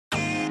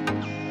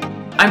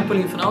I'm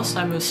Paulien van Alst.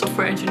 I'm a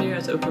software engineer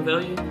at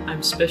OpenValue.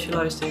 I'm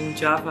specialized in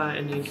Java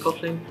and in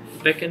Kotlin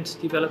Backend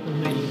development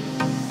mainly.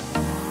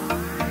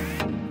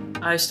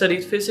 I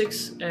studied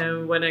physics,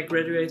 and when I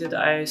graduated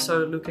I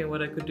started looking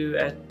what I could do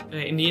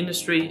in the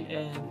industry,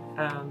 and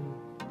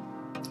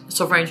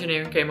software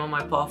engineering came on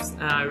my path,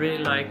 and I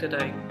really liked that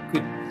I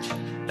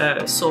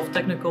could solve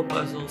technical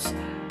puzzles,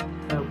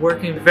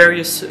 work in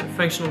various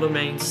functional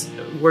domains,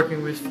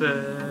 working with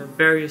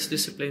various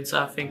disciplines.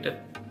 I think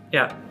that,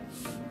 yeah,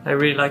 I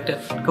really like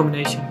that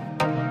combination.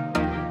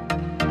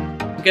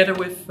 Together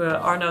with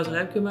Arnout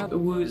Rijpkema,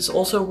 who is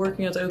also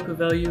working at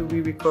OpenValue,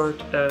 we record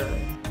a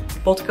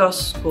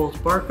podcast called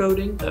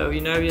BarCoding. So,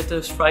 you know, you have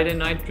those Friday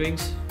night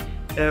drinks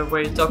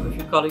where you talk with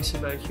your colleagues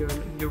about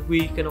your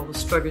week and all the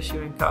struggles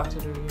you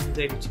encounter during your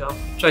daily job.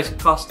 Try to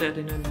cast that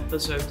in an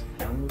episode.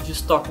 And we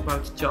just talk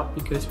about the job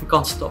because we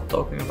can't stop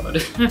talking about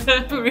it.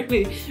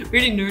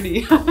 really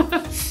nerdy.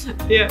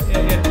 yeah.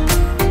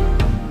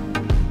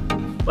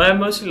 What I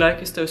mostly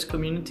like is those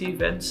community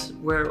events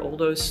where all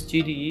those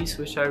GDEs,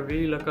 which I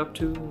really look up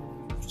to,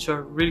 which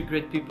are really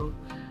great people,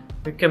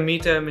 you can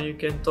meet them and you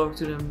can talk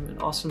to them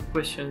and ask them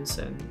questions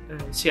and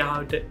see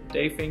how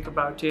they think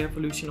about the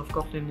evolution of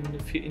Kotlin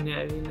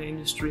in the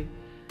industry.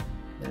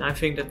 And I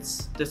think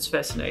that's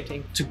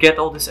fascinating to get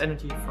all this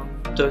energy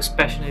from those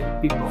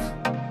passionate people.